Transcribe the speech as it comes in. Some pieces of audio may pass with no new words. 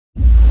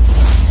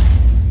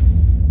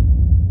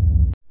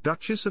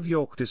Duchess of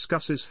York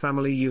discusses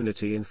family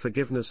unity and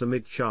forgiveness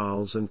amid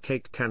Charles and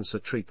Kate cancer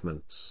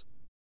treatments.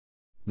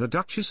 The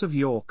Duchess of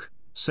York,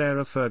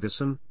 Sarah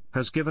Ferguson,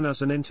 has given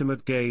us an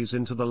intimate gaze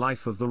into the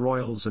life of the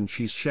royals, and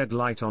she's shed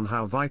light on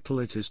how vital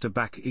it is to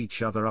back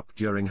each other up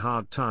during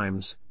hard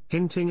times,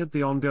 hinting at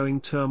the ongoing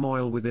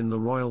turmoil within the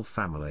royal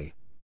family.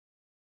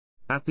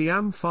 At the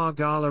amFar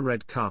Gala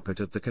red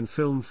carpet at the Cannes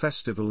Film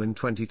Festival in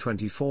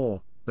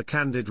 2024, the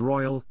candid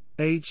royal,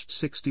 aged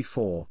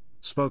 64,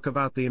 spoke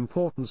about the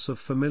importance of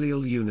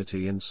familial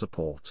unity and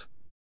support.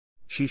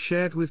 She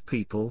shared with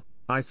people,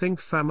 "I think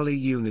family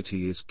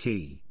unity is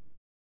key.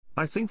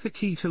 I think the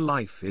key to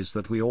life is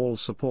that we all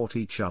support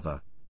each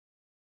other."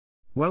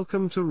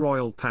 Welcome to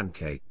Royal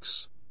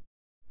Pancakes.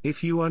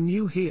 If you are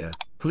new here,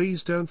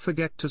 please don't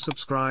forget to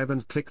subscribe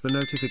and click the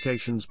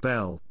notifications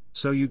bell,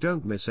 so you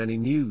don't miss any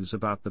news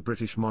about the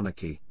British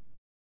monarchy.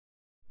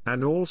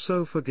 And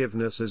also,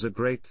 forgiveness is a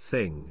great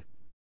thing.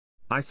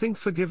 I think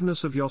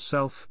forgiveness of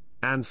yourself,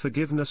 and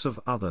forgiveness of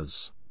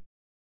others.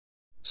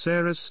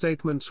 Sarah's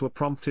statements were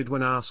prompted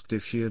when asked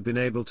if she had been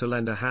able to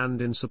lend a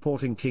hand in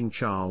supporting King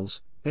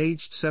Charles,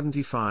 aged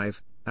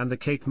 75, and the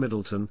Kate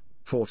Middleton,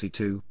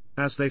 42,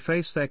 as they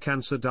face their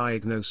cancer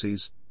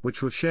diagnoses,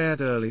 which were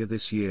shared earlier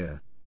this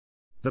year.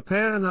 The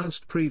pair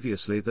announced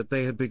previously that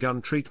they had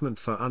begun treatment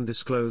for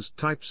undisclosed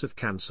types of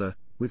cancer,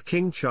 with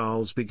King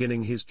Charles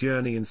beginning his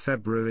journey in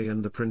February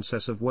and the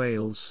Princess of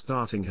Wales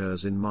starting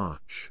hers in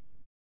March.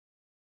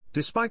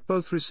 Despite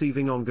both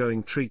receiving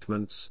ongoing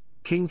treatments,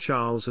 King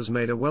Charles has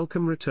made a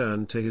welcome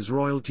return to his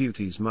royal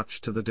duties, much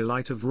to the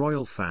delight of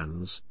royal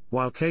fans,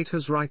 while Kate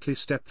has rightly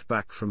stepped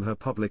back from her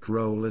public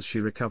role as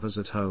she recovers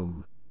at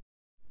home.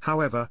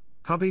 However,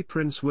 hubby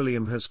Prince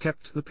William has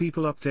kept the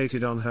people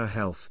updated on her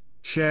health,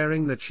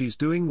 sharing that she's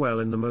doing well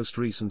in the most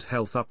recent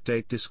health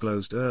update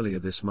disclosed earlier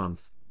this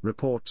month,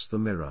 reports the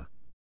Mirror.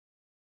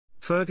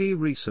 Fergie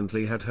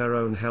recently had her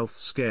own health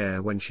scare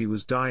when she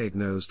was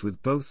diagnosed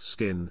with both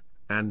skin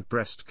and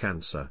breast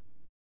cancer.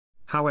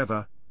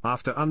 However,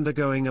 after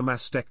undergoing a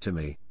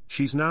mastectomy,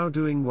 she's now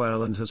doing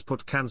well and has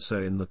put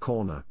cancer in the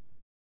corner.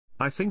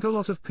 "I think a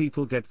lot of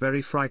people get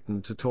very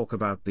frightened to talk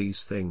about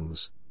these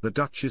things," the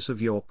Duchess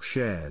of York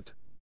shared.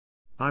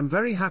 "I'm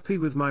very happy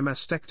with my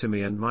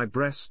mastectomy and my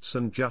breasts,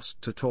 and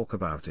just to talk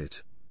about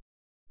it."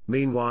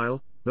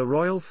 Meanwhile, the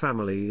royal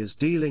family is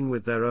dealing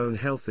with their own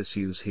health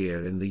issues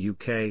here in the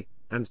UK,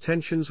 and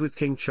tensions with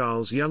King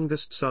Charles'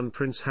 youngest son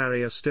Prince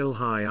Harry are still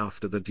high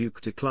after the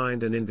Duke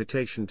declined an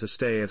invitation to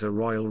stay at a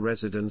royal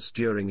residence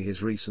during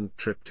his recent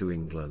trip to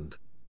England.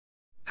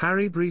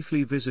 Harry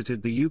briefly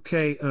visited the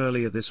UK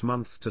earlier this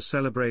month to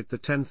celebrate the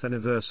 10th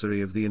anniversary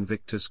of the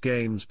Invictus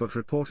Games, but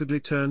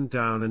reportedly turned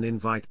down an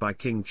invite by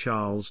King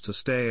Charles to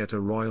stay at a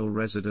royal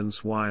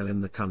residence while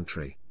in the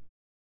country.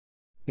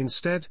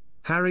 Instead,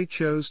 Harry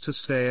chose to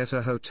stay at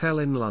a hotel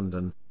in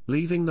London,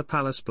 leaving the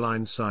palace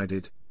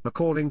blindsided,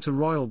 according to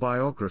royal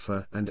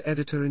biographer and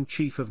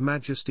editor-in-chief of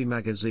Majesty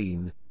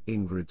magazine,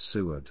 Ingrid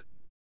Seward.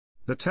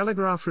 The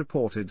Telegraph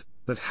reported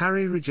that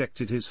Harry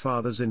rejected his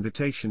father's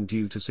invitation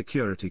due to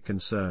security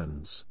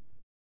concerns.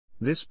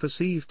 This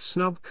perceived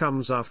snub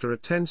comes after a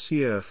tense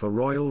year for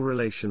royal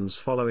relations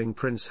following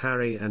Prince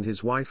Harry and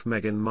his wife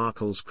Meghan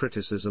Markle's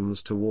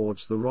criticisms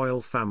towards the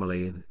royal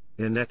family in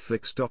a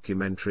Netflix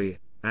documentary,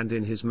 and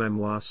in his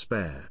memoir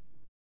Spare.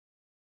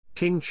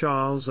 King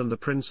Charles and the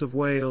Prince of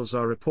Wales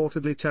are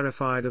reportedly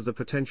terrified of the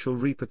potential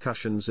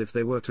repercussions if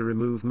they were to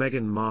remove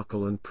Meghan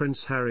Markle and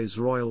Prince Harry's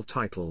royal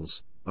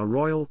titles, a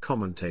royal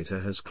commentator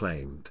has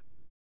claimed.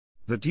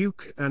 The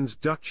Duke and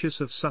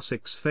Duchess of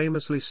Sussex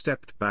famously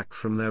stepped back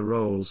from their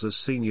roles as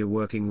senior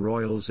working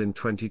royals in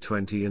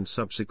 2020 and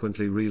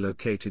subsequently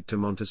relocated to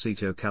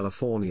Montecito,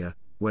 California,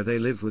 where they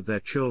live with their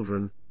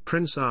children,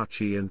 Prince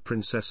Archie and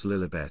Princess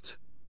Lilibet.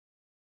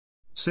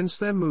 Since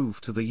their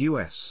move to the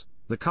US,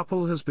 the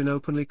couple has been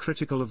openly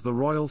critical of the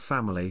royal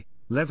family,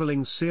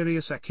 leveling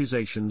serious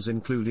accusations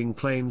including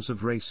claims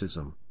of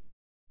racism.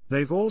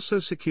 They've also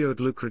secured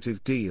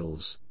lucrative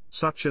deals,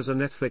 such as a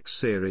Netflix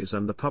series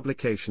and the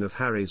publication of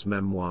Harry's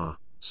memoir,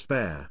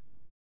 Spare.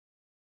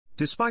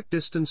 Despite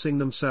distancing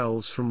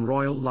themselves from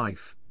royal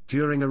life,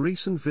 during a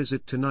recent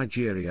visit to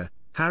Nigeria,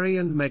 Harry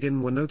and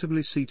Meghan were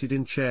notably seated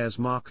in chairs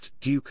marked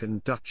Duke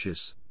and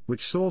Duchess,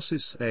 which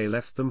sources say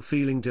left them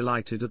feeling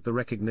delighted at the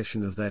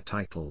recognition of their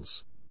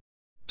titles.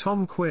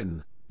 Tom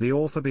Quinn, the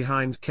author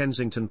behind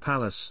Kensington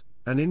Palace,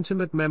 an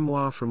intimate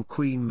memoir from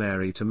Queen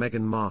Mary to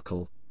Meghan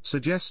Markle,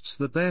 suggests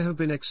that there have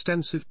been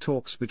extensive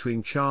talks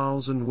between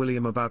Charles and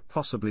William about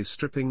possibly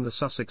stripping the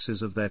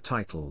Sussexes of their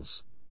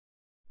titles.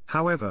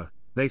 However,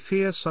 they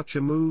fear such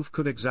a move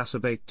could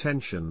exacerbate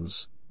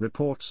tensions,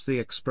 reports The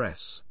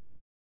Express.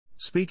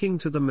 Speaking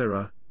to the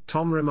Mirror,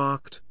 Tom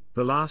remarked,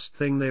 "The last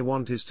thing they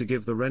want is to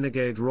give the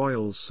renegade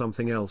royals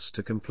something else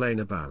to complain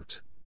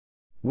about."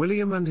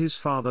 William and his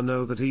father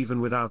know that even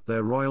without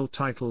their royal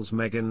titles,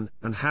 Meghan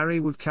and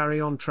Harry would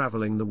carry on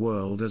traveling the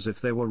world as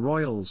if they were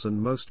royals,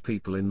 and most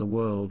people in the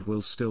world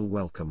will still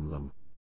welcome them.